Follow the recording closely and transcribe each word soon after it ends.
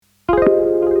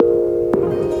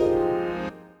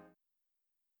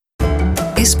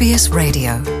SBS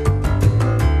Radio.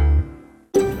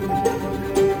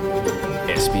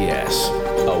 SBS,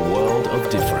 a world of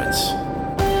difference.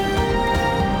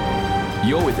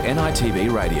 You're with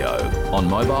NITV Radio, on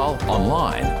mobile,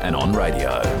 online and on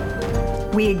radio.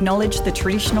 We acknowledge the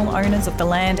traditional owners of the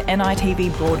land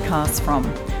NITV broadcasts from,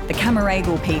 the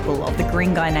Camaragal people of the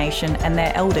Guringai Nation and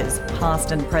their elders,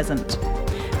 past and present.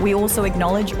 We also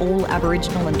acknowledge all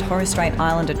Aboriginal and Torres Strait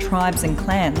Islander tribes and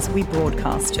clans we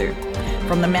broadcast to,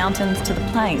 from the mountains to the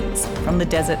plains, from the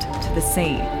desert to the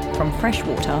sea, from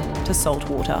freshwater to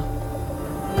saltwater.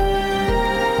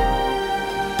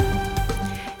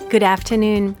 Good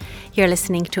afternoon. You're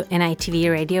listening to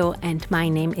NITV Radio and my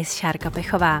name is Šárka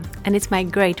Pechová and it's my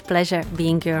great pleasure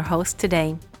being your host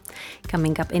today.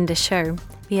 Coming up in the show,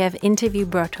 we have interview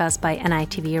brought to us by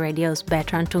NITV Radio's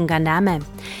Bertrand Tungandame.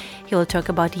 He will talk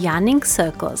about yarning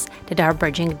circles that are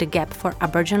bridging the gap for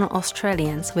Aboriginal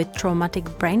Australians with traumatic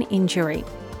brain injury.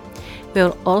 We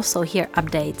will also hear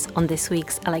updates on this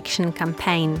week's election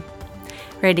campaign.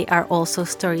 Ready are also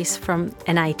stories from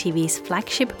NITV's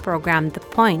flagship program The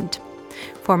Point.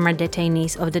 Former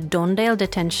detainees of the Dondale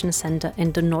Detention Centre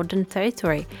in the Northern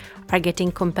Territory are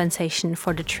getting compensation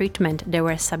for the treatment they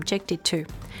were subjected to.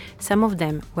 Some of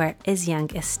them were as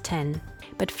young as 10.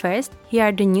 But first, here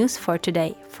are the news for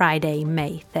today, Friday,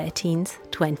 May 13th,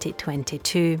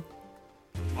 2022.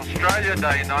 Australia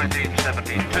Day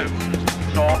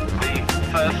 1972 saw the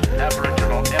first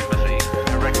Aboriginal embassy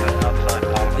erected outside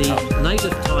Parliament. The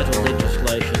native title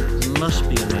legislation must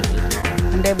be amended.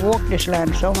 And they've walked this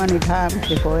land so many times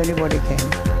before anybody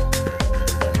came.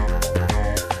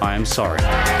 I am sorry.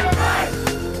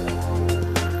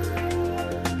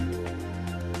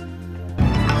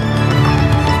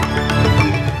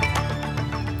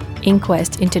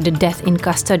 Inquest into the death in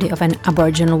custody of an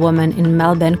Aboriginal woman in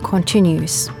Melbourne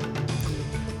continues.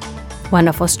 One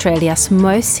of Australia's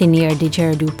most senior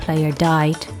didgeridoo players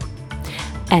died.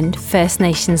 And First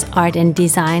Nations art and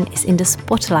design is in the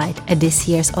spotlight at this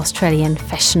year's Australian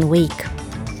Fashion Week.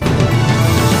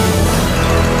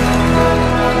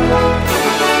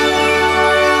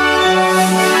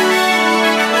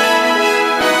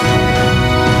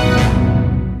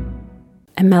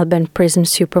 A Melbourne prison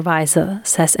supervisor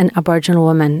says an Aboriginal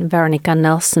woman, Veronica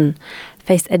Nelson,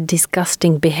 faced a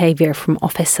disgusting behaviour from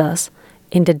officers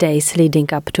in the days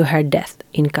leading up to her death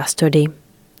in custody.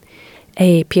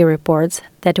 AAP reports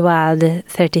that while the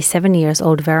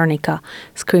 37-year-old Veronica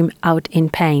screamed out in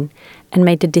pain and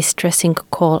made a distressing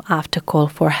call after call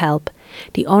for help,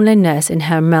 the only nurse in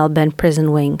her Melbourne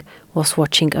prison wing was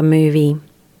watching a movie.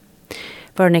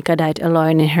 Veronica died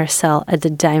alone in her cell at the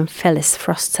Dame Phyllis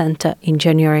Frost Centre in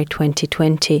January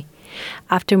 2020,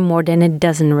 after more than a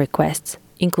dozen requests,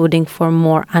 including for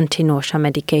more anti-nausea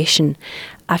medication,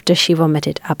 after she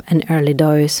vomited up an early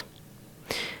dose.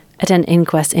 At an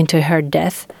inquest into her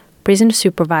death, prison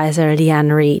supervisor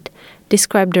Leanne Reid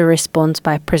described the response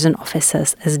by prison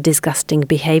officers as disgusting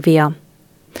behaviour.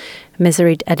 Ms.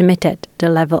 Reid admitted the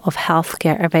level of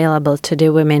healthcare available to the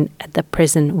women at the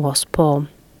prison was poor.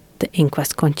 The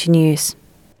inquest continues.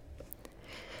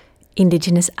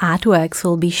 Indigenous artworks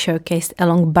will be showcased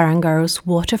along Barangaroo's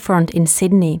waterfront in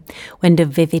Sydney when the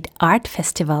Vivid Art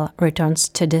Festival returns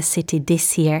to the city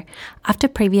this year after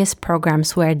previous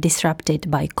programs were disrupted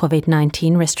by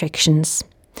COVID-19 restrictions.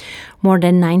 More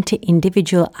than 90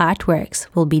 individual artworks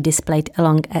will be displayed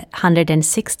along a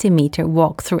 160-metre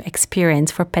walk-through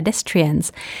experience for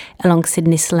pedestrians along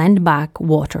Sydney's landmark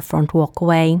waterfront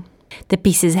walkway. The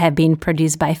pieces have been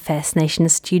produced by First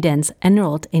Nations students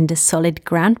enrolled in the Solid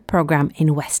Ground program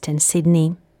in Western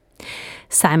Sydney.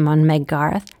 Simon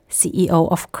McGarth, CEO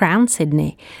of Crown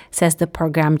Sydney, says the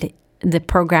program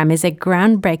is a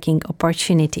groundbreaking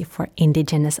opportunity for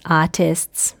Indigenous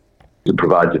artists. It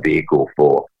provides a vehicle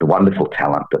for the wonderful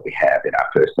talent that we have in our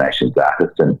First Nations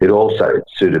artists, and it also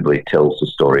suitably tells the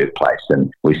story of place.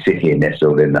 And we sit here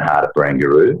nestled in the heart of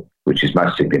Barangaroo, which is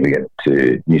most significant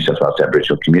to New South Wales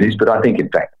Aboriginal communities, but I think, in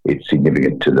fact, it's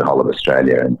significant to the whole of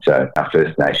Australia. And so our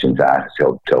First Nations artists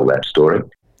help tell that story.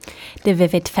 The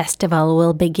Vivid Festival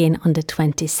will begin on the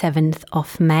 27th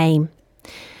of May.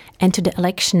 And to the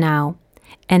election now.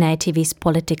 NITV's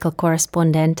political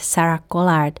correspondent Sarah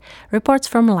Collard reports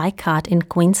from Leichhardt in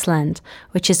Queensland,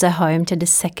 which is a home to the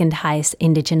second highest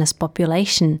Indigenous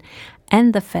population,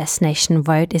 and the First Nation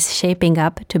vote is shaping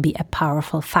up to be a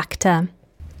powerful factor.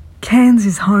 Cairns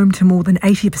is home to more than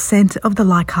 80% of the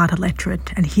Leichhardt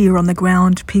electorate, and here on the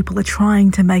ground, people are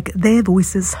trying to make their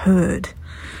voices heard.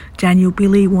 Daniel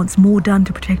Billy wants more done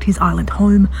to protect his island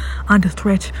home under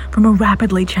threat from a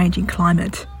rapidly changing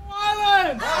climate.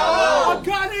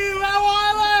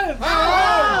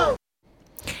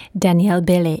 Daniel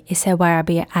Billy is a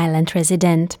Werribee Island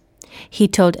resident. He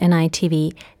told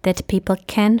NITV that people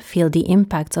can feel the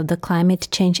impacts of the climate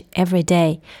change every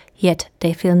day, yet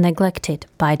they feel neglected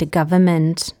by the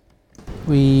government.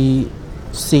 We've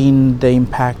seen the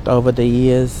impact over the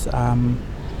years,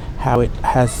 how it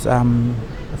has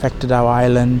affected our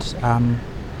island.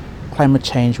 Climate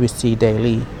change we see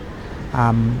daily.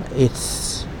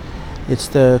 It's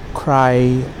the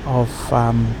cry of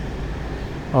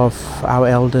our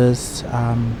elders,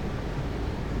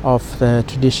 of the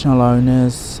traditional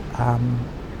owners,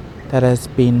 that has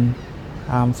been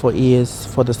for years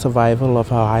for the survival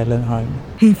of our island home.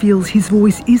 He feels his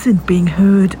voice isn't being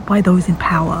heard by those in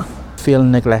power. Feel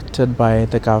neglected by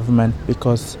the government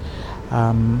because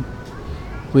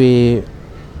we're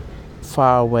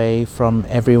far away from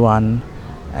everyone,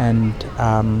 and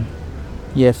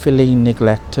feeling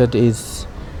neglected is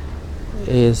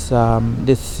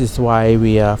this is why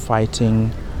we are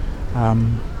fighting.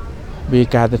 We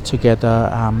gathered together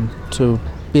to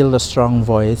build a strong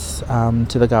voice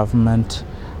to the government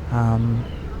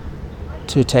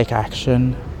to take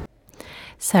action.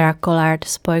 Sarah Collard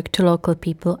spoke to local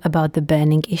people about the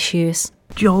burning issues.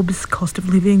 Jobs, cost of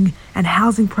living and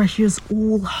housing pressures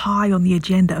all high on the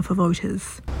agenda for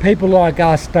voters. People like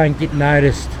us don't get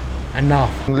noticed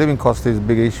enough. Living cost is a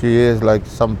big issue here, like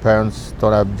some parents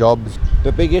don't have jobs.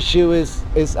 The big issue is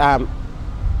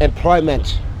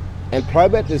employment.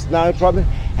 Employment is no problem,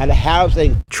 and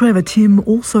housing. Trevor Tim,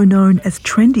 also known as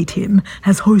Trendy Tim,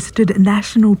 has hosted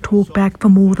National Talkback for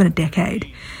more than a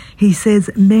decade. He says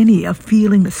many are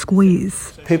feeling the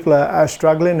squeeze. People are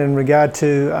struggling in regard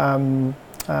to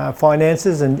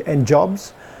finances and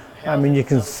jobs. I mean, you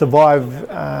can survive,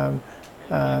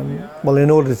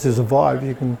 in order to survive,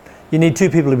 you need two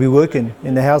people to be working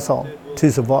in the household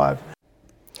to survive.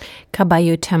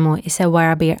 Kabayu Tamu is a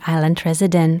Werribee Island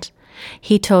resident.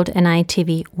 He told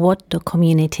NITV what the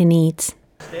community needs.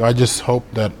 I just hope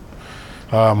that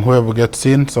whoever gets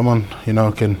in, someone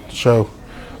can show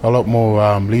a lot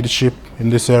more leadership in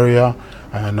this area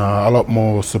and a lot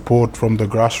more support from the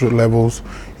grassroots levels.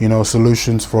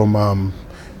 Solutions from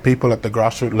people at the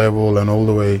grassroots level and all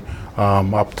the way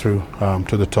up through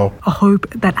to the top. I hope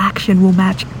that action will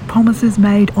match promises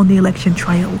made on the election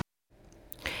trail.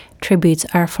 Tributes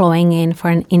are flowing in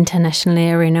for an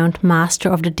internationally renowned master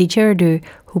of the didgeridoo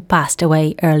who passed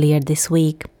away earlier this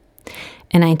week.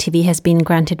 NITV has been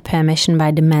granted permission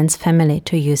by the man's family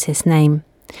to use his name.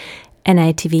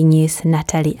 NITV News'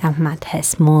 Natalie Ahmad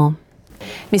has more.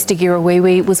 Mr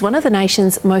Girawiwi was one of the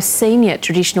nation's most senior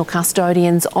traditional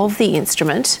custodians of the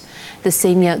instrument. The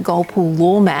senior Golpul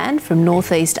lawman from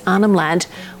northeast Arnhem Land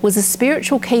was a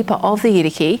spiritual keeper of the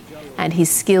yidaki, and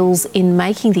his skills in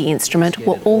making the instrument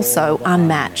were also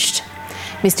unmatched.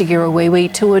 Mr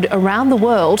Girawiwi toured around the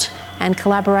world and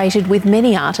collaborated with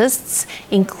many artists,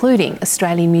 including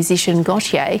Australian musician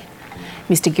Gautier.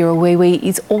 Mr Girawiwi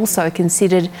is also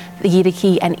considered the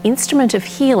yidaki an instrument of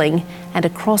healing and a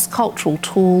cross-cultural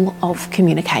tool of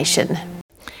communication.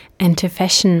 And to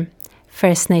fashion.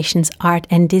 First Nations art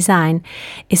and design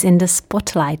is in the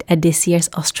spotlight at this year's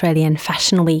Australian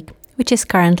Fashion Week, which is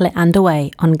currently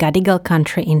underway on Gadigal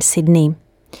country in Sydney.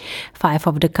 5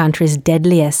 of the country's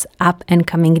deadliest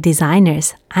up-and-coming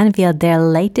designers unveiled their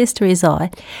latest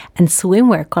resort and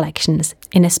swimwear collections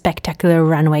in a spectacular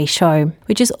runway show,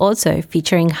 which is also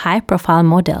featuring high-profile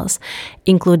models,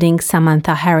 including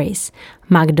Samantha Harris,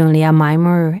 Magnolia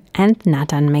Maimoru and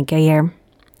Nathan McGuire.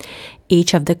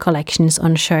 Each of the collections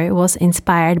on show was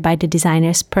inspired by the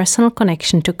designer's personal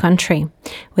connection to country,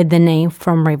 with the name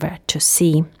From River to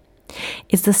Sea.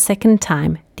 It's the second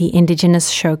time the Indigenous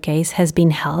Showcase has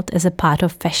been held as a part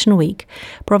of Fashion Week,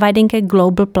 providing a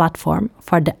global platform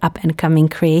for the up-and-coming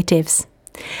creatives.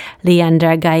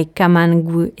 Leandra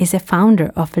Gaikamangu is a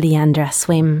founder of Leandra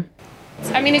Swim.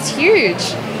 It's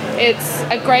huge. It's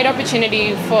a great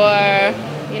opportunity for,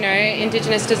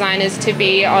 Indigenous designers to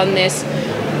be on this,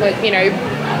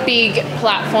 big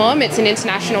platform. It's an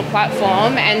international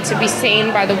platform, and to be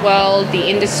seen by the world, the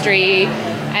industry,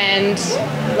 and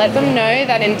let them know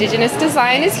that Indigenous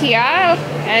design is here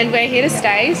and we're here to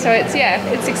stay. So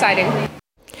it's exciting.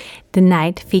 The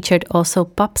night featured also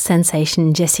pop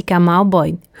sensation Jessica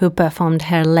Mauboy, who performed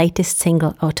her latest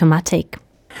single, Automatic.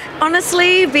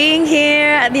 Honestly, being here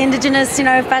at the Indigenous,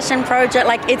 fashion project,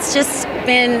 it's just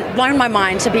been blown my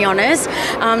mind, to be honest.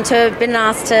 To have been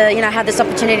asked to, have this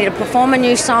opportunity to perform a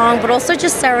new song, but also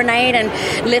just serenade and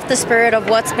lift the spirit of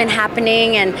what's been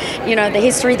happening and, the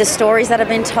history, the stories that have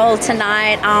been told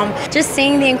tonight. Just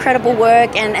seeing the incredible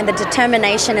work and the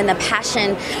determination and the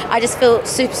passion, I just feel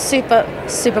super, super,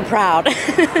 super proud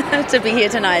to be here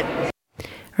tonight.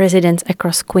 Residents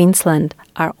across Queensland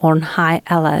are on high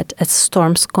alert as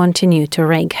storms continue to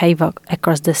wreak havoc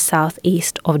across the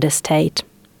southeast of the state.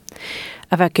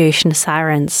 Evacuation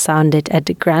sirens sounded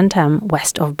at Grantham,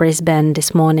 west of Brisbane,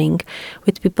 this morning,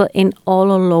 with people in all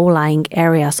low-lying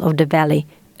areas of the valley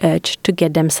urged to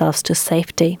get themselves to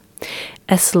safety,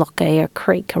 as Lockyer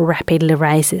Creek rapidly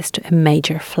rises to a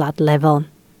major flood level.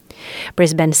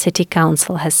 Brisbane City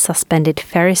Council has suspended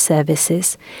ferry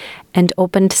services and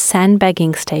opened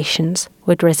sandbagging stations,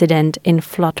 with residents in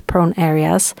flood-prone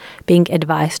areas being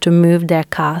advised to move their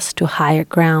cars to higher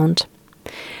ground.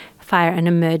 Fire and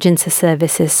Emergency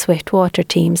Services Swiftwater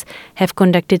teams have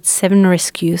conducted 7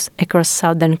 rescues across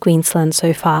southern Queensland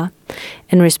so far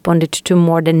and responded to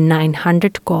more than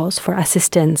 900 calls for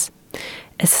assistance,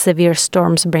 as severe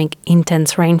storms bring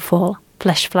intense rainfall,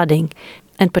 flash flooding,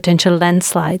 and potential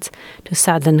landslides to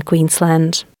southern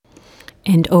Queensland.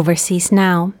 And overseas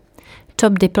now,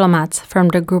 top diplomats from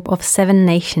the group of 7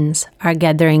 nations are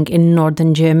gathering in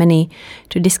northern Germany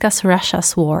to discuss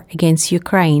Russia's war against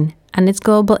Ukraine and its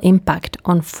global impact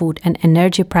on food and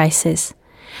energy prices.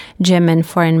 German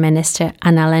Foreign Minister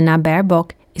Annalena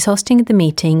Baerbock is hosting the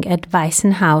meeting at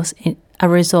Weissenhaus, a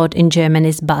resort in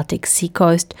Germany's Baltic Sea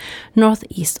coast,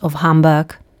 northeast of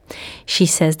Hamburg. She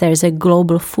says there is a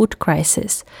global food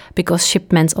crisis because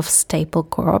shipments of staple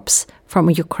crops from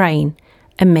Ukraine,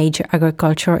 a major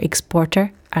agricultural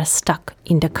exporter, are stuck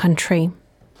in the country.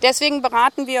 That's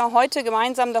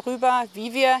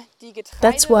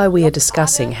why we are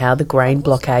discussing how the grain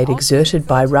blockade exerted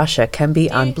by Russia can be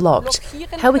unblocked,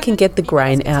 how we can get the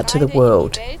grain out to the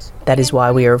world. That is why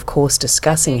we are of course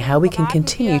discussing how we can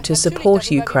continue to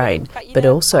support Ukraine, but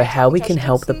also how we can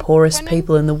help the poorest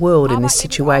people in the world in this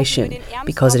situation,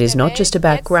 because it is not just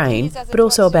about grain, but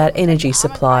also about energy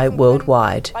supply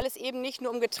worldwide.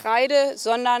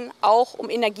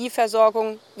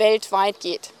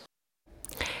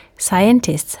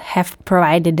 Scientists have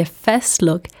provided the first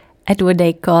look at what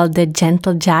they call the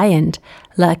gentle giant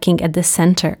lurking at the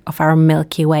center of our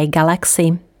Milky Way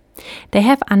galaxy. They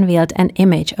have unveiled an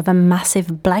image of a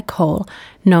massive black hole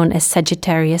known as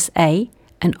Sagittarius A,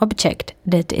 an object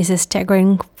that is a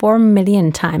staggering 4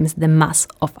 million times the mass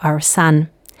of our Sun.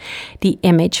 The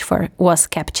image was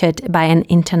captured by an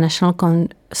international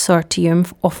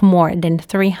consortium of more than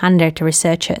 300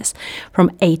 researchers from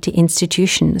 80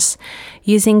 institutions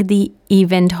using the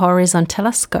Event Horizon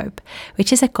Telescope,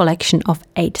 which is a collection of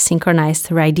 8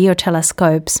 synchronized radio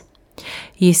telescopes.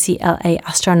 UCLA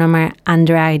astronomer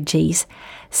Andrea Gies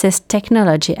says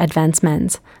technology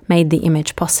advancements made the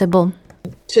image possible.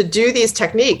 To do these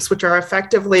techniques, which are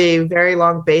effectively very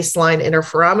long baseline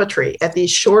interferometry at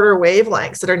these shorter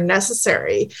wavelengths that are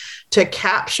necessary to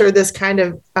capture this kind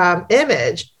of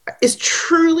image, is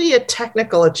truly a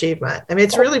technical achievement. I mean,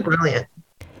 it's really brilliant.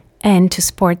 And to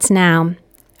sports now.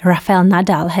 Rafael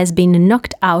Nadal has been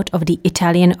knocked out of the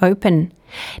Italian Open.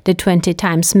 The 20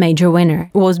 times major winner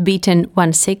was beaten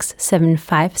 1-6, 7-5,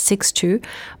 6-2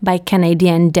 by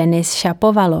Canadian Denis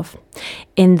Shapovalov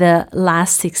in the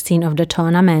last 16 of the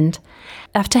tournament.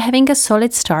 After having a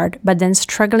solid start but then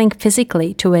struggling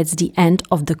physically towards the end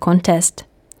of the contest,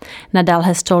 Nadal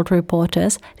has told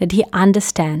reporters that he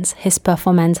understands his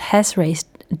performance has raised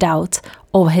doubts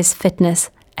over his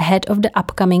fitness ahead of the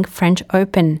upcoming French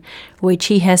Open, which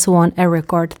he has won a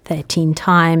record 13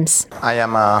 times. I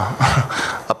am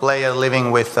a player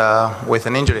living with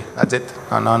an injury. That's it.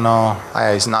 No,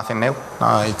 it's nothing new.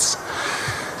 No, it's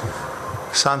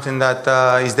something that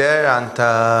is there, and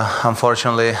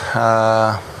unfortunately,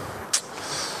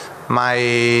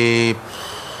 my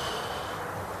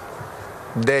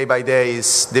day by day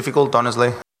is difficult,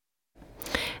 honestly.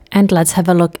 And let's have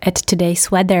a look at today's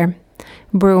weather.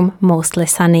 Broome, mostly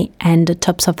sunny and the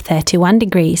tops of 31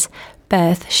 degrees.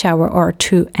 Perth, shower or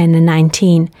 2 and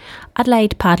 19.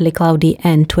 Adelaide, partly cloudy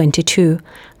and 22.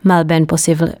 Melbourne,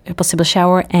 possible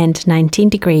shower and 19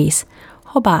 degrees.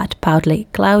 Hobart, partly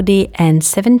cloudy and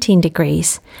 17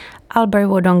 degrees.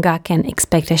 Albury-Wodonga can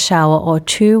expect a shower or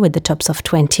 2 with the tops of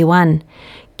 21.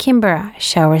 Canberra,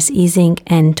 showers easing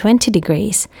and 20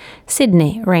 degrees.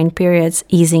 Sydney, rain periods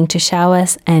easing to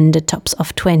showers and the tops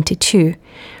of 22.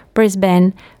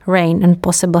 Brisbane, rain and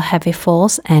possible heavy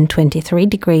falls and 23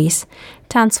 degrees.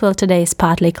 Townsville today is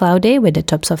partly cloudy with the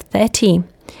tops of 30.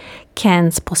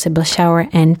 Cairns, possible shower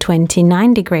and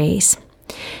 29 degrees.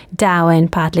 Darwin,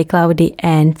 partly cloudy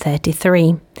and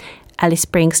 33. Alice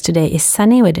Springs today is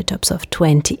sunny with the tops of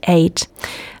 28.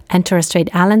 And Torres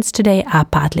Strait Islands today are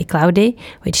partly cloudy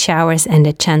with showers and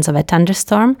a chance of a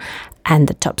thunderstorm and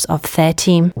the tops of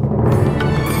 30.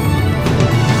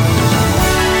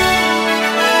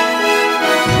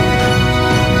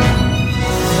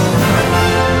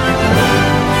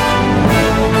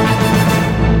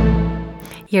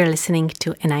 You're listening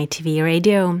to NITV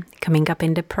Radio. Coming up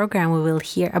in the program, we will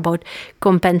hear about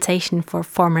compensation for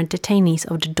former detainees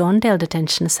of the Dondale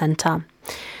Detention Centre.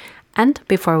 And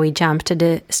before we jump to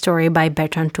the story by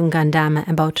Bertrand Tungandame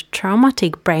about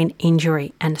traumatic brain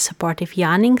injury and supportive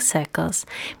yarning circles,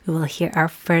 we will hear our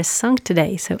first song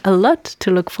today. So a lot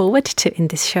to look forward to in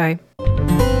this show.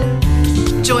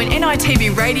 Join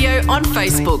NITV Radio on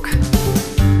Facebook.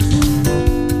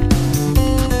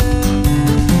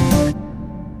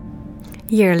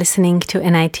 You're listening to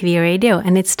NITV Radio,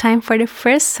 and it's time for the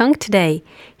first song today.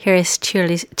 Here is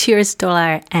Cheers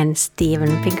Dollar and Stephen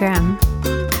Pigram.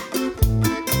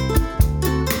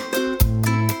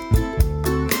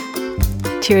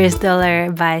 Cheers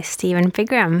Dollar by Stephen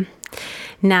Pigram.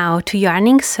 Now to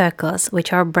yarning circles,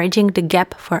 which are bridging the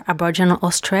gap for Aboriginal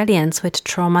Australians with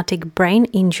traumatic brain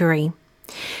injury.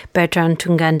 Bertrand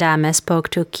Tungandame spoke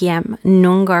to Kiem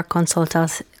Noongar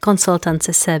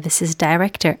Consultancy Services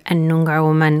Director and Noongar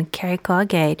woman Kerry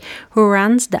Colgate, who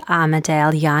runs the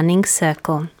Armadale Yarning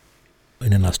Circle.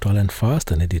 In an Australian first,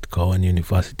 and Edith Cowan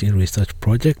University research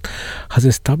project has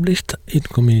established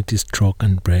in-community stroke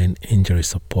and brain injury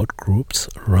support groups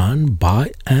run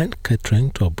by and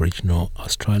catering to Aboriginal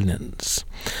Australians.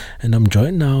 And I'm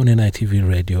joined now on NITV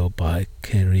Radio by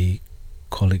Kerry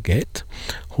Colgate,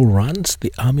 who runs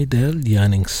the Armadale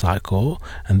Yarning Cycle,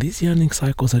 and these yarning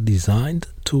cycles are designed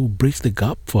to bridge the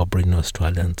gap for Aboriginal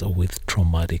Australians with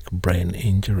traumatic brain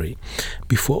injury.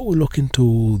 Before we look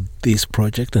into this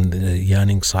project and the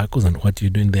yarning cycles and what you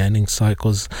do in the yarning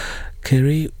cycles,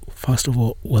 Kerry, first of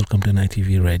all, welcome to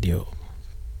NITV Radio.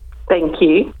 Thank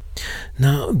you.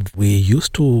 Now, we're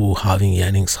used to having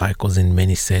yarning cycles in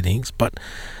many settings, but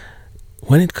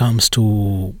when it comes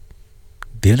to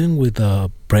dealing with a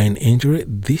brain injury,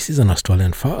 this is an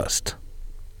Australian first.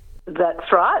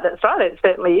 That's right. It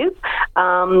certainly is.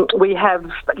 We have,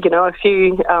 a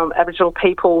few Aboriginal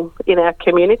people in our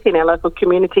community, in our local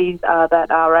communities, that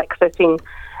are accessing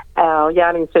our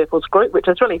Yarning Circles group, which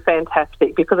is really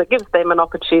fantastic because it gives them an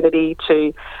opportunity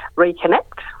to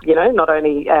reconnect, not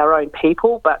only our own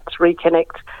people, but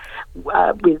reconnect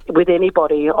with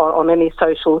anybody on any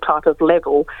social type of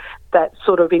level that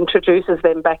sort of introduces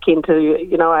them back into,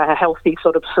 a healthy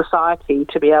sort of society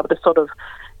to be able to sort of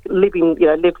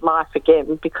live life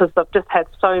again, because they've just had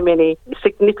so many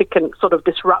significant sort of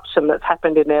disruption that's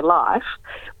happened in their life.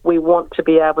 We want to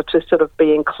be able to sort of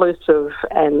be inclusive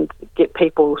and get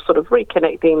people sort of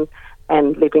reconnecting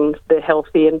and living the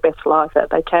healthy and best life that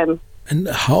they can. And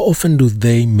how often do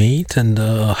they meet, and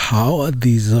how are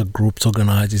these groups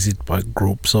organized? Is it by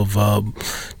groups of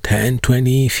 10,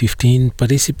 20, 15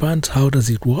 participants? How does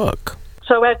it work?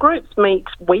 So our groups meet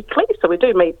weekly, so we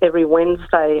do meet every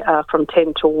Wednesday from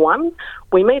 10 to 1.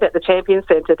 We meet at the Champion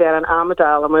Centre down in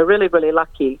Armadale, and we're really, really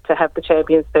lucky to have the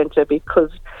Champion Centre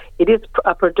because it is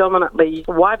a predominantly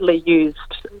widely used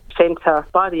centre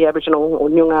by the Aboriginal or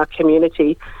Noongar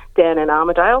community down in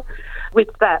Armadale. With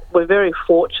that, we're very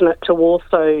fortunate to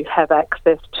also have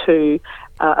access to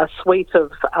a suite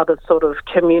of other sort of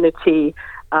community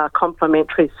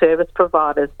complementary service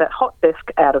providers that hot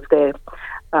desk out of there.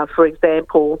 For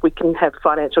example, we can have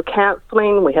financial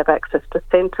counselling, we have access to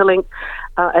Centrelink,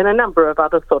 and a number of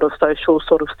other sort of social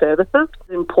sort of services.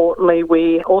 Importantly,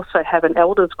 we also have an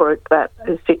elders group that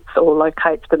sits or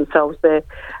locates themselves there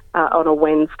on a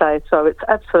Wednesday. So it's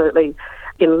absolutely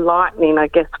enlightening, I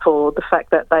guess, for the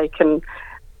fact that they can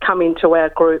come into our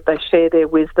group, they share their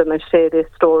wisdom, they share their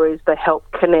stories, they help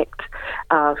connect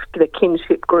the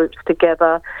kinship groups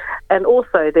together, and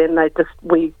also then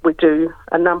we do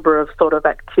a number of sort of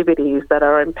activities that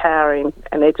are empowering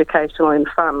and educational and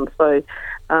fun. So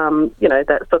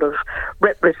that sort of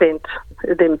represent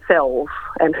themselves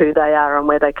and who they are and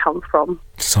where they come from.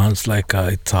 Sounds like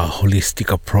it's a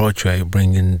holistic approach where you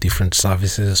bring in different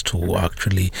services to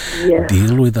actually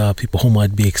deal with people who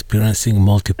might be experiencing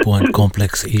multiple and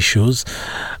complex issues.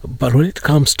 But when it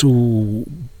comes to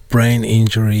brain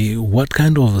injury, what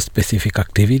kind of specific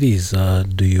activities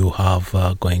do you have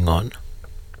going on?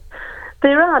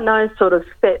 There are no sort of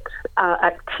set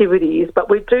activities, but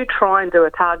we do try and do a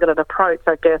targeted approach,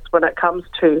 I guess, when it comes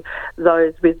to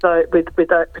those with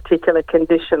that particular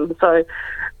condition. So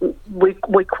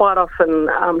we quite often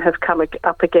have come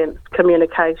up against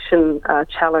communication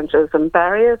challenges and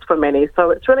barriers for many.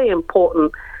 So it's really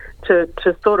important to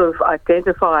sort of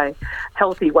identify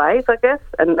healthy ways, I guess,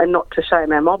 and not to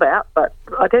shame our mob out, but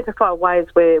identify ways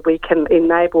where we can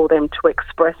enable them to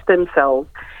express themselves,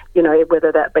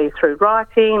 whether that be through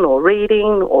writing or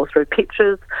reading or through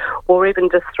pictures or even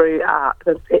just through art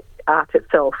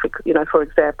itself, for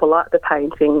example, like the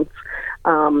paintings,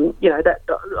 that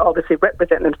obviously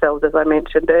represent themselves, as I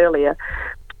mentioned earlier.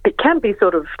 it can be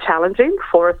sort of challenging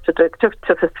for us to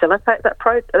facilitate that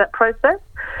process.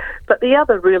 But the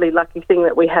other really lucky thing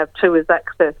that we have too is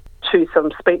access to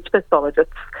some speech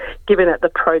pathologists. Given that the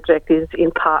project is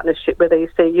in partnership with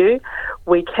ECU,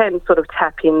 we can sort of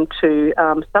tap into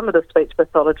some of the speech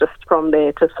pathologists from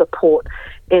there to support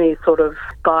any sort of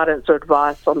guidance or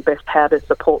advice on best how to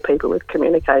support people with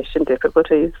communication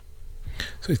difficulties.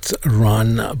 So it's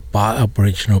run by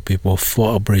Aboriginal people,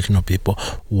 for Aboriginal people.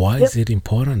 Why is it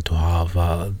important to have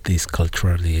this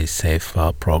culturally safe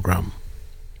program?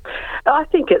 I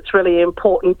think it's really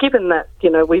important, given that,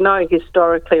 we know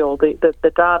historically, or the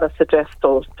data suggests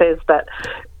or says that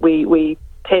we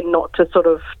tend not to sort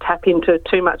of tap into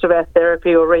too much of our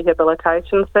therapy or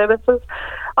rehabilitation services.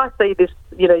 I see this,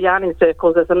 Yarning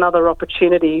Circles as another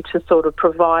opportunity to sort of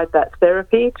provide that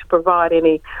therapy, to provide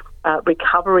any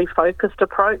recovery-focused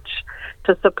approach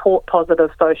to support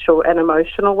positive social and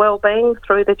emotional well-being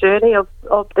through the journey of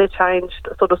their changed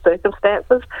sort of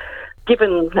circumstances.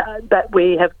 Given that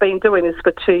we have been doing this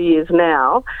for 2 years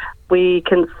now, we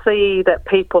can see that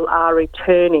people are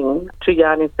returning to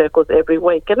Yarning Circles every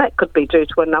week, and that could be due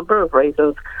to a number of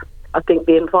reasons. I think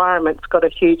the environment's got a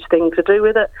huge thing to do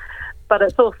with it, but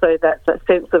it's also that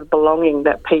sense of belonging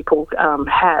that people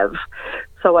have.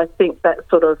 So I think that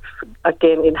sort of,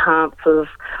 again, enhances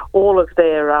all of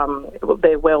their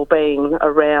well-being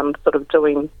around sort of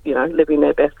doing, living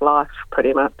their best life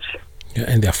pretty much. Yeah,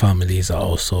 and their families are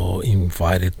also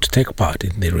invited to take part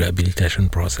in the rehabilitation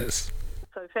process.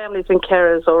 So families and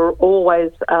carers are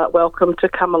always welcome to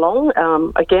come along.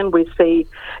 Again, we see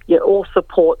all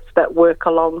supports that work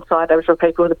alongside Aboriginal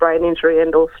people with a brain injury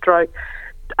and or stroke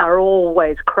are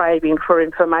always craving for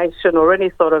information or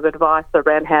any sort of advice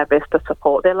around how best to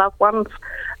support their loved ones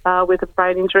with a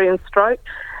brain injury and stroke.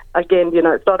 Again,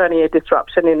 it's not only a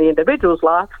disruption in the individual's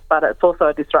life, but it's also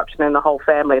a disruption in the whole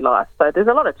family life. So there's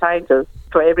a lot of changes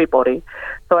for everybody.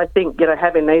 So I think,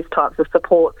 having these types of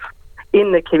supports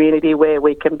in the community where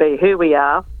we can be who we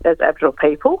are as Aboriginal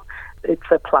people, it's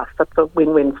a plus. It's a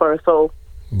win-win for us all.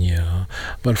 Yeah,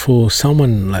 but for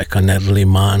someone like an elderly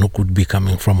man who could be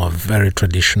coming from a very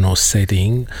traditional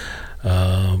setting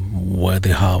where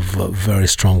they have very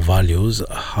strong values,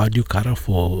 how do you cater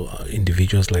for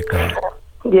individuals like that?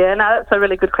 Yeah, no, that's a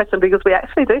really good question, because we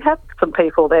actually do have some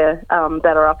people there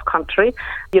that are up country.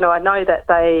 I know that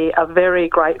they are very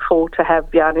grateful to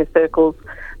have Yarning Circles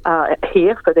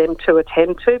here for them to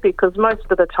attend to, because most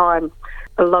of the time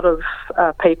a lot of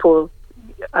people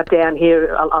are down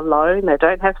here alone. They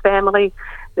don't have family.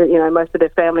 Most of their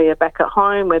family are back at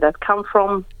home where they've come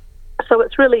from. So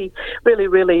it's really, really,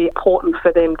 really important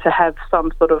for them to have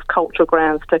some sort of cultural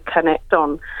grounds to connect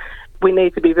on. We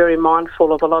need to be very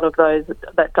mindful of a lot of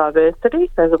that diversity.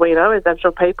 As we know, as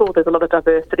Aboriginal people, there's a lot of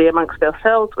diversity amongst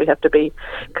ourselves. We have to be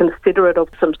considerate of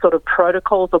some sort of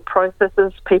protocols or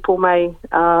processes people may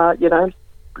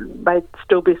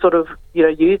still be sort of,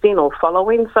 using or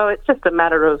following. So it's just a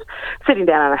matter of sitting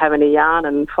down and having a yarn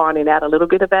and finding out a little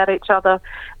bit about each other,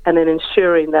 and then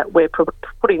ensuring that we're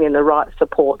putting in the right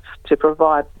supports to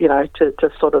provide,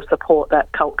 to sort of support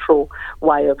that cultural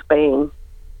way of being.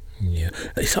 Yeah,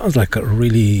 it sounds like a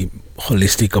really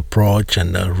holistic approach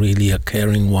and really a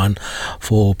caring one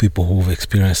for people who've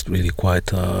experienced really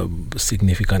quite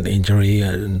significant injury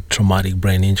and traumatic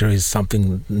brain injury. Is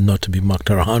something not to be mucked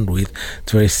around with.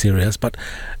 It's very serious. But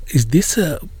is this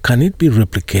can it be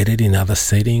replicated in other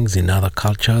settings, in other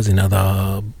cultures,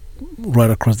 right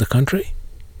across the country?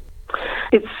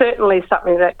 It's certainly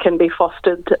something that can be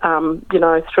fostered,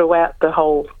 throughout the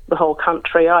whole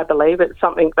country. I believe it's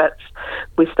something that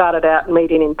we started out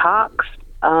meeting in parks.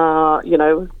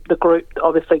 The group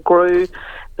obviously grew.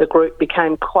 The group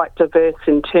became quite diverse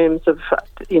in terms of,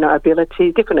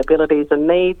 different abilities and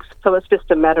needs. So it's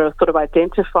just a matter of sort of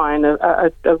identifying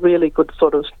a really good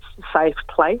sort of safe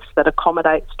place that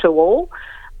accommodates to all,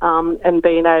 and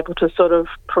being able to sort of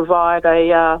provide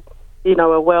a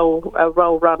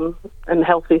well-run and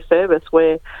healthy service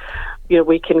where,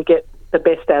 we can get the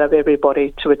best out of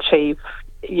everybody to achieve,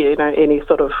 any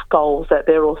sort of goals that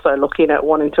they're also looking at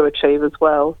wanting to achieve as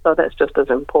well. So that's just as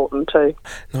important too.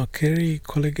 Now, Kerry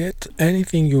Collegiate,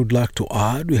 anything you'd like to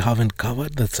add we haven't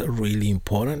covered that's really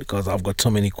important? Because I've got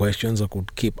so many questions I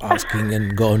could keep asking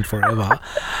and going forever.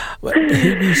 But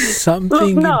maybe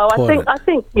something important. I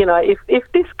think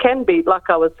if this can be, like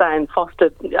I was saying,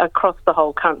 fostered across the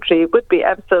whole country, it would be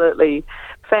absolutely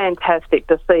fantastic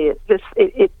to see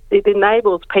it. It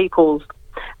enables people's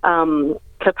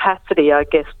capacity, I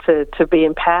guess, to be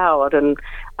empowered and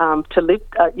to live,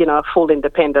 a full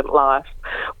independent life.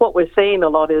 What we're seeing a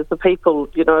lot is the people,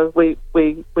 we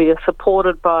are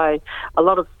supported by a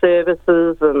lot of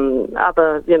services and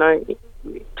other,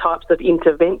 types of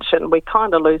intervention. We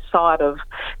kind of lose sight of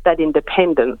that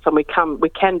independence, and we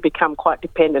can become quite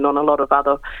dependent on a lot of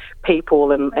other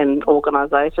people and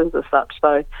organisations as such.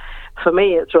 So for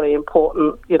me, it's really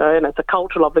important, and it's a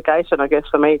cultural obligation, I guess,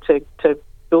 for me to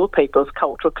build people's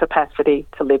cultural capacity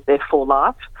to live their full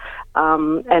life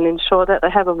and ensure that they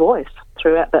have a voice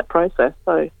throughout that process.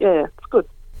 So, yeah, it's good.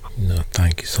 No,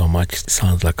 thank you so much. It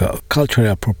sounds like a culturally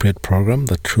appropriate program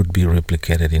that should be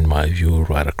replicated, in my view,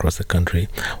 right across the country.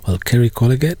 Well, Kerry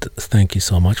Colligate, thank you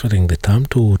so much for taking the time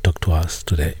to talk to us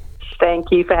today.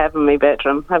 Thank you for having me,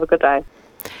 Bertram. Have a good day.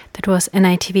 That was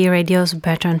NITV Radio's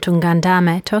Bertrand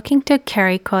Tungandame talking to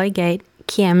Kerry Colligate,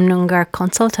 Kiem Nungar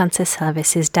Consultancy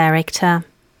Services Director.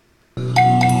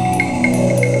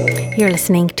 You're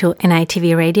listening to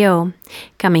NITV Radio.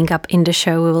 Coming up in the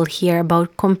show, we will hear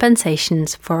about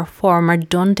compensations for former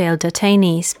Don Dale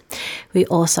detainees. We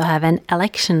also have an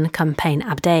election campaign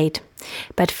update.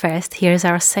 But first, here's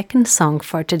our second song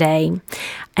for today.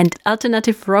 An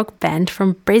alternative rock band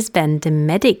from Brisbane, The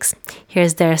Medics.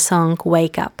 Here's their song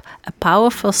Wake Up, a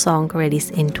powerful song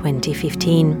released in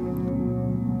 2015.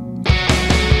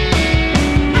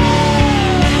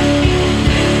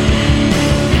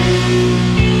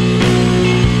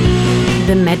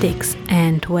 The Medics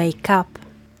and Wake Up.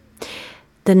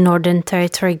 The Northern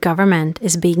Territory government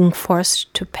is being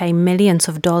forced to pay millions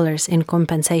of dollars in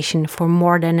compensation for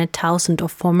more than 1,000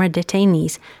 of former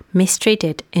detainees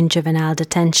mistreated in juvenile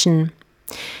detention.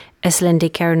 As Lindy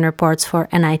Karen reports for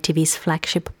NITV's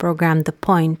flagship program The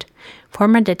Point,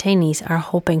 former detainees are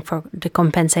hoping for the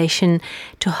compensation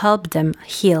to help them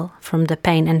heal from the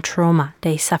pain and trauma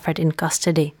they suffered in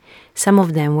custody. Some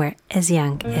of them were as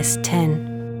young as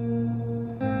 10.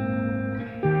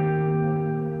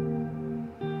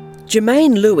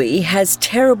 Jermaine Louis has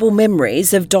terrible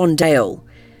memories of Don Dale.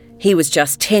 He was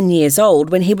just 10 years old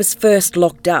when he was first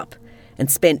locked up and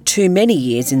spent too many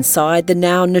years inside the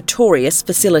now notorious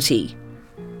facility.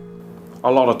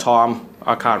 A lot of time,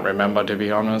 I can't remember, to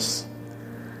be honest.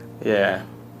 Yeah,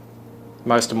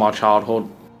 most of my childhood.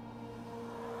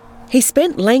 He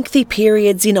spent lengthy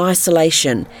periods in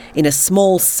isolation in a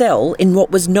small cell in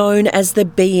what was known as the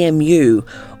BMU,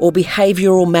 or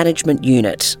Behavioural Management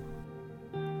Unit.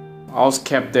 I was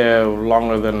kept there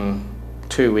longer than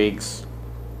 2 weeks.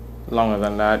 Longer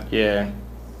than that, yeah.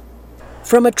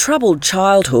 From a troubled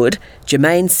childhood,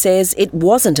 Jermaine says it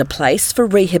wasn't a place for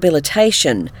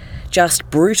rehabilitation, just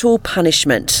brutal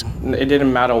punishment. It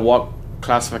didn't matter what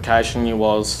classification you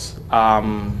was,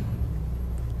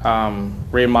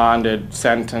 remanded,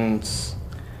 sentence,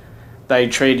 they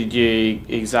treated you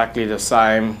exactly the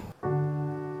same.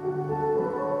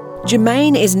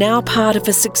 Jermaine is now part of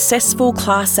a successful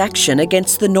class action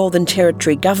against the Northern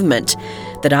Territory government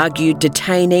that argued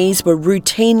detainees were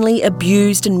routinely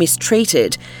abused and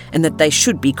mistreated and that they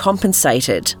should be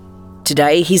compensated.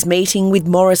 Today he's meeting with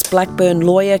Maurice Blackburn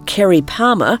lawyer Kerry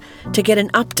Palmer to get an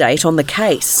update on the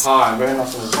case. Hi, very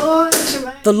nice to meet you. Hi,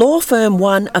 Jermaine. The law firm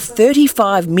won a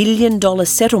 $35 million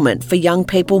settlement for young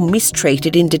people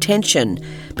mistreated in detention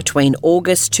between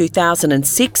August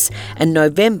 2006 and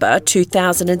November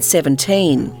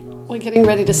 2017. We're getting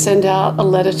ready to send out a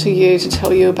letter to you to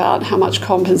tell you about how much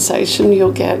compensation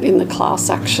you'll get in the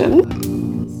class action.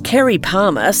 Kerry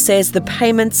Palmer says the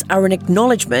payments are an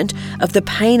acknowledgement of the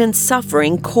pain and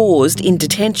suffering caused in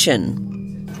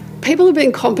detention. People have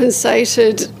been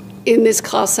compensated in this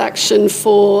class action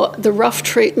for the rough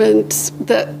treatment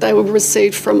that they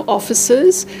received from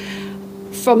officers,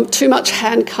 from too much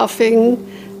handcuffing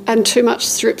and too much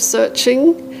strip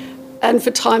searching, and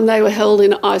for time they were held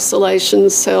in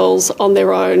isolation cells on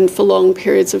their own for long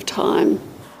periods of time.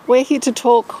 We're here to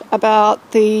talk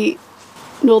about the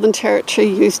Northern Territory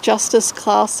Youth Justice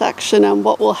class action and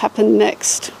what will happen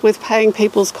next with paying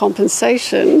people's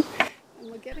compensation.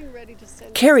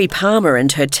 Kerry Palmer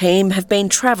and her team have been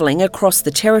travelling across the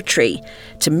Territory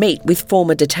to meet with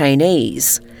former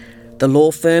detainees. The law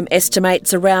firm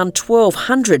estimates around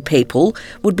 1,200 people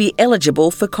would be eligible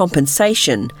for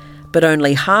compensation, but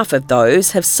only half of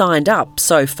those have signed up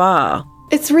so far.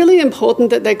 It's really important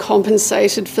that they're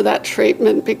compensated for that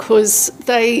treatment because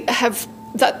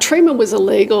that treatment was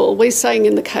illegal. We're saying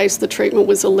in the case the treatment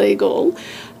was illegal.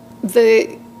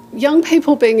 The young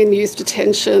people being in youth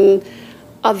detention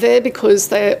are there because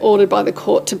they're ordered by the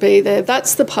court to be there.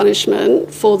 That's the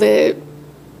punishment for their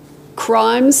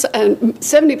crimes, and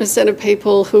 70% of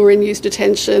people who were in youth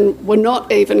detention were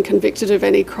not even convicted of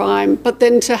any crime. But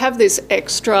then to have this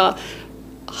extra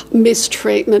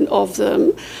mistreatment of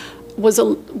them was,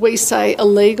 we say,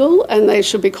 illegal, and they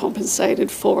should be compensated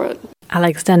for it.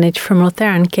 Alex Dunnage from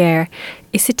Lutheran Care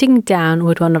is sitting down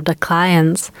with one of the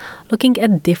clients, looking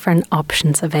at different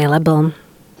options available.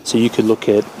 So you could look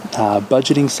at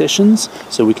budgeting sessions,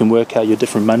 so we can work out your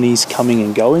different monies coming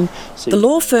and going. The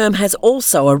law firm has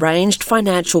also arranged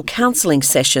financial counselling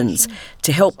sessions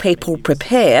to help people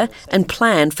prepare and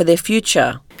plan for their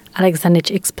future. Alex Dunnage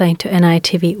explained to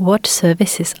NITV what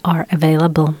services are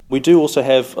available. We do also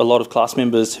have a lot of class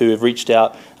members who have reached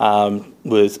out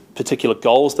with particular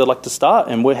goals they'd like to start,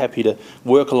 and we're happy to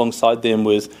work alongside them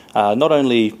with not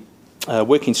only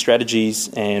working strategies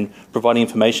and providing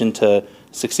information to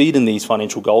succeed in these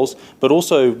financial goals, but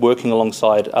also working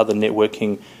alongside other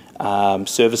networking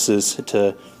services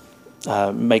to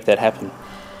make that happen.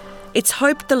 It's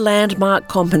hoped the landmark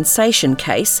compensation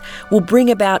case will bring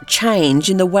about change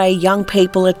in the way young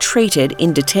people are treated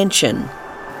in detention.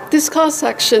 This class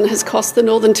action has cost the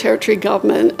Northern Territory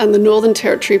Government and the Northern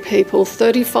Territory people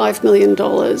 $35 million.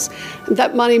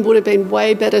 That money would have been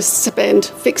way better spent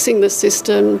fixing the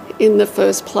system in the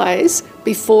first place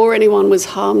before anyone was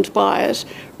harmed by it,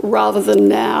 rather than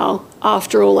now,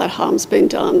 after all that harm's been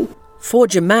done. For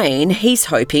Jermaine, he's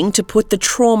hoping to put the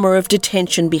trauma of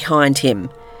detention behind him,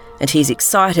 and he's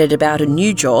excited about a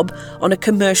new job on a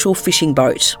commercial fishing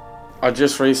boat. I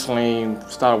just recently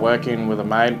started working with a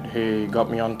mate who got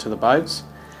me onto the boats.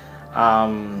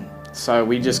 So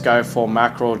we just go for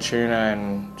mackerel, tuna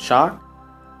and shark.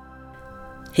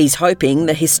 He's hoping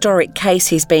the historic case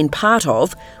he's been part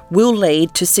of will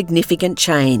lead to significant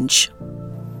change.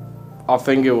 I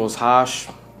think it was harsh.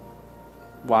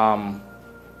 None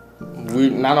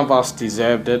of us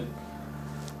deserved it.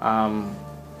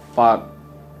 But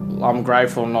I'm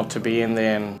grateful not to be in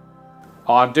there. And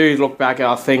I do look back and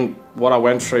I think what I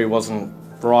went through wasn't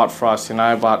right for us,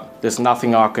 but there's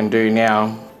nothing I can do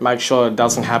now. Make sure it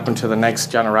doesn't happen to the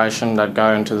next generation that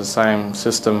go into the same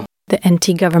system. The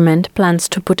NT government plans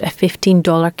to put a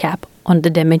 $15 cap on the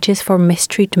damages for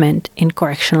mistreatment in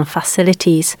correctional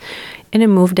facilities, in a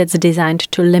move that's designed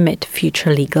to limit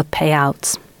future legal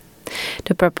payouts.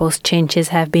 The proposed changes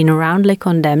have been roundly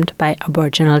condemned by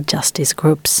Aboriginal justice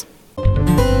groups.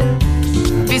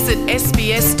 Visit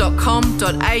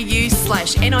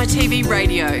sbs.com.au/NITV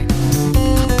radio.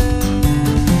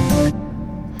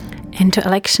 Into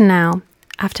election now.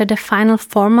 After the final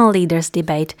formal leaders'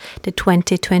 debate, the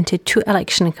 2022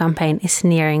 election campaign is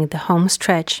nearing the home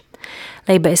stretch.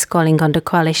 Labor is calling on the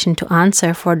coalition to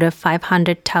answer for the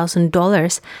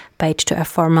 $500,000 paid to a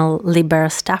former Liberal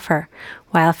staffer,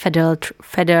 while Federal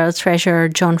Treasurer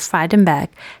John Frydenberg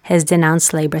has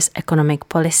denounced Labor's economic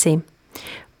policy.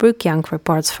 Brooke Young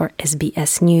reports for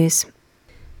SBS News.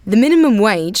 The minimum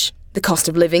wage, the cost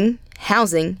of living,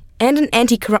 housing, and an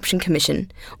anti-corruption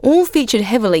commission all featured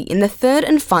heavily in the third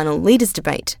and final leaders'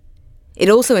 debate. It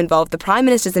also involved the Prime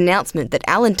Minister's announcement that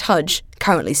Alan Tudge,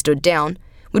 currently stood down,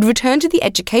 would return to the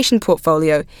education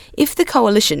portfolio if the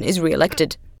coalition is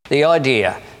re-elected. The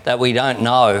idea that we don't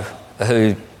know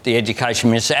who the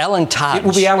Education Minister, Alan Tudge... It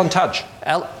will be Alan Tudge.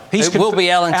 It will be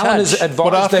Alan Tudge. Alan has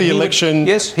advised after that the election,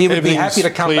 he would be happy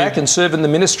to come back and serve in the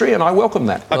ministry, and I welcome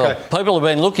that. Well, people have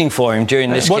been looking for him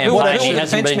during this campaign. He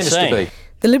hasn't been seen.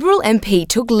 The Liberal MP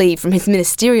took leave from his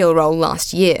ministerial role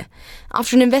last year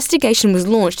after an investigation was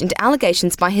launched into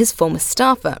allegations by his former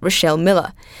staffer, Rochelle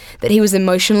Miller, that he was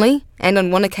emotionally and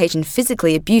on one occasion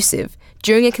physically abusive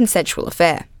during a consensual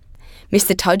affair.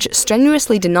 Mr Tudge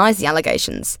strenuously denies the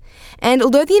allegations, and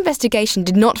although the investigation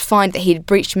did not find that he had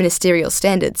breached ministerial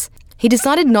standards, he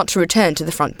decided not to return to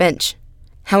the front bench.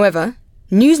 However,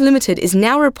 News Limited is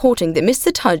now reporting that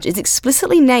Mr Tudge is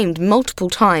explicitly named multiple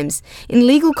times in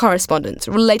legal correspondence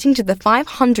relating to the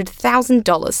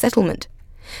 $500,000 settlement,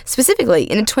 specifically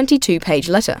in a 22-page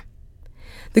letter.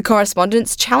 The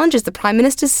correspondence challenges the Prime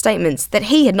Minister's statements that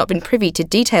he had not been privy to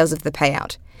details of the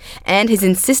payout, and his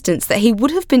insistence that he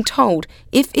would have been told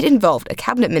if it involved a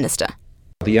cabinet minister.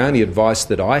 The only advice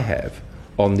that I have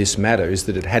on this matter is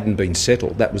that it hadn't been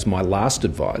settled. That was my last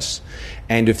advice.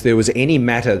 And if there was any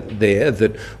matter there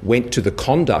that went to the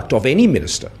conduct of any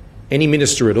minister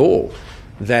at all,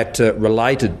 that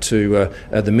related to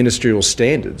the ministerial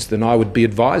standards, then I would be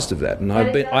advised of that. And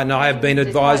I have been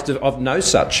advised of no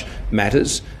such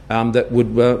matters that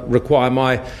would require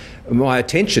my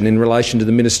attention in relation to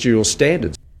the ministerial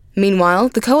standards. Meanwhile,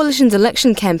 the Coalition's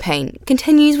election campaign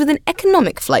continues with an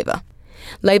economic flavour.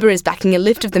 Labor is backing a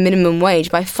lift of the minimum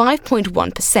wage by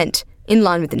 5.1%, in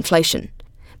line with inflation.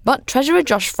 But Treasurer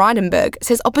Josh Frydenberg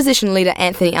says opposition leader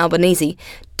Anthony Albanese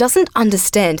doesn't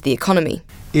understand the economy.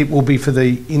 It will be for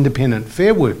the Independent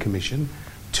Fair Work Commission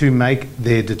to make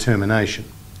their determination.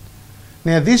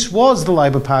 Now, this was the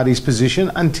Labor Party's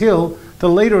position until the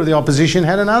Leader of the Opposition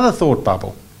had another thought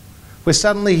bubble, where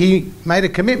suddenly he made a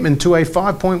commitment to a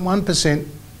 5.1%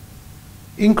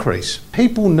 increase.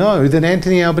 People know that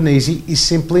Anthony Albanese is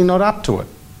simply not up to it.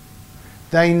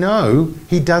 They know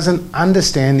he doesn't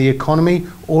understand the economy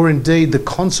or indeed the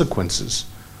consequences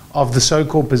of the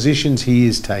so-called positions he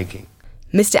is taking.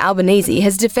 Mr Albanese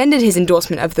has defended his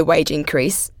endorsement of the wage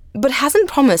increase, but hasn't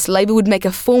promised Labor would make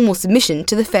a formal submission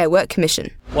to the Fair Work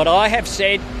Commission. What I have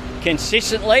said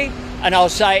consistently, and I'll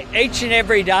say each and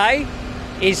every day,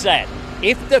 is that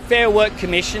if the Fair Work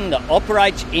Commission that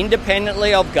operates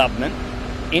independently of government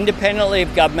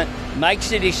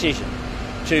makes a decision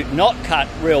to not cut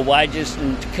real wages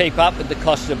and to keep up with the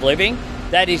cost of living,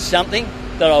 that is something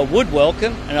that I would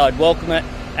welcome, and I'd welcome it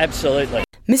absolutely.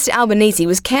 Mr Albanese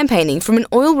was campaigning from an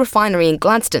oil refinery in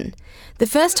Gladstone, the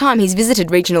first time he's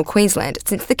visited regional Queensland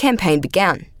since the campaign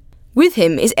began. With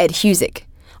him is Ed Husic,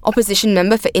 opposition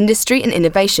member for Industry and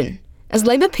Innovation, as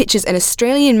Labor pitches an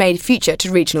Australian-made future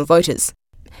to regional voters.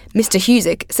 Mr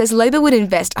Husic says Labor would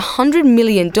invest $100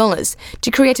 million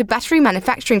to create a battery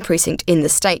manufacturing precinct in the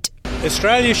state.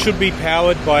 Australia should be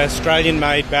powered by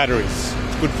Australian-made batteries.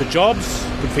 It's good for jobs,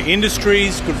 good for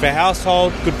industries, good for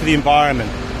households, good for the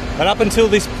environment. But up until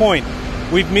this point,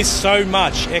 we've missed so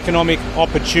much economic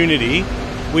opportunity.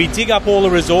 We dig up all the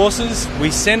resources, we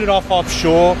send it off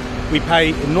offshore, we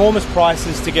pay enormous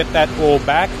prices to get that all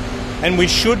back, and we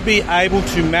should be able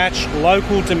to match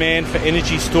local demand for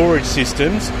energy storage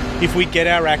systems if we get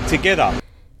our act together.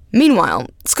 Meanwhile,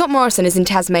 Scott Morrison is in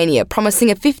Tasmania promising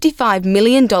a $55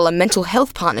 million mental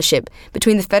health partnership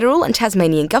between the federal and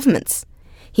Tasmanian governments.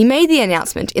 He made the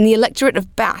announcement in the electorate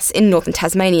of Bass in northern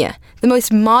Tasmania, the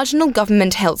most marginal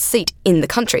government-held seat in the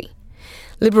country.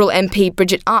 Liberal MP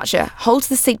Bridget Archer holds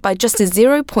the seat by just a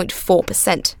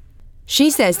 0.4%. She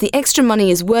says the extra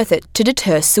money is worth it to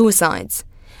deter suicides,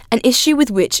 an issue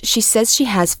with which she says she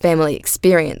has family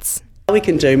experience. We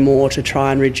can do more to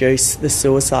try and reduce the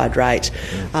suicide rate.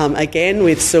 Again,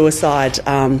 with suicide,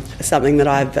 something that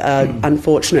I've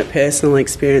unfortunate personal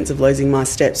experience of losing my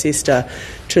stepsister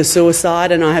to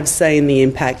suicide, and I have seen the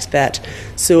impact that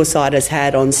suicide has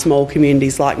had on small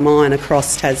communities like mine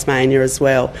across Tasmania as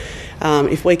well.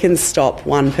 If we can stop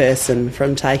one person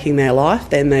from taking their life,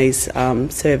 then these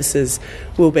services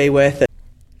will be worth it.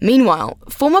 Meanwhile,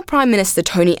 former Prime Minister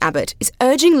Tony Abbott is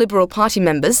urging Liberal Party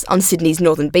members on Sydney's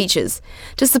northern beaches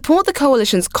to support the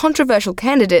Coalition's controversial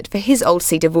candidate for his old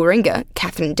seat of Warringah,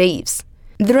 Catherine Deves.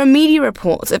 There are media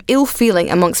reports of ill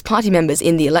feeling amongst party members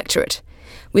in the electorate,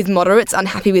 with moderates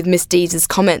unhappy with Miss Deves'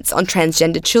 comments on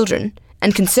transgender children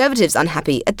and Conservatives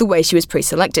unhappy at the way she was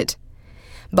pre-selected.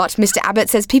 But Mr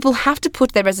Abbott says people have to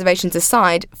put their reservations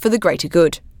aside for the greater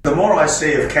good. The more I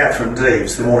see of Catherine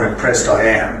Deves, the more impressed I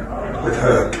am with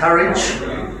her courage,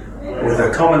 with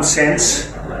her common sense,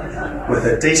 with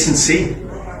her decency,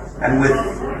 and with,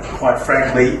 quite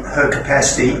frankly, her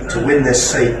capacity to win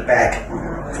this seat back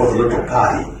for the Liberal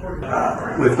Party.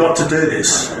 We've got to do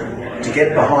this, to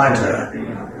get behind her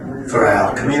for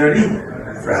our community,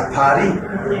 for our party,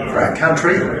 for our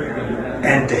country,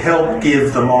 and to help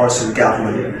give the Morrison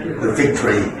government the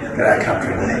victory that our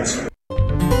country needs.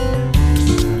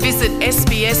 Visit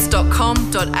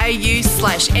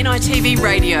sbs.com.au/NITV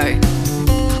radio.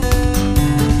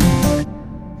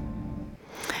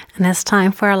 And it's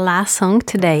time for our last song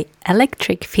today,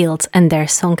 Electric Fields and their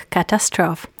song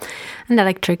Catastrophe. And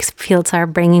Electric Fields are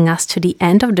bringing us to the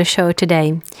end of the show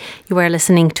today. You were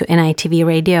listening to NITV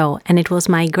Radio, and it was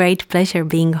my great pleasure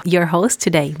being your host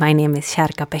today. My name is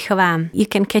Šárka Pechová. You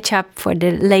can catch up for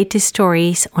the latest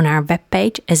stories on our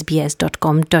webpage,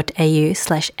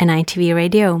 sbs.com.au/NITV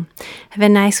Radio. Have a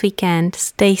nice weekend,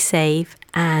 stay safe,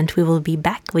 and we will be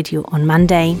back with you on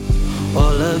Monday.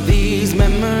 All of these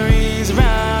memories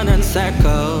round and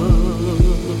circles.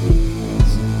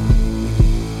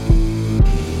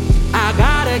 I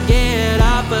gotta get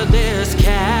off of this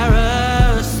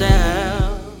carousel.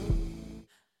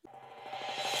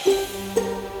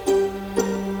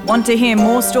 Want to hear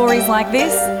more stories like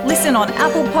this? Listen on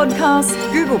Apple Podcasts,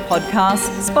 Google Podcasts,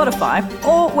 Spotify,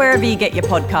 or wherever you get your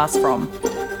podcasts from.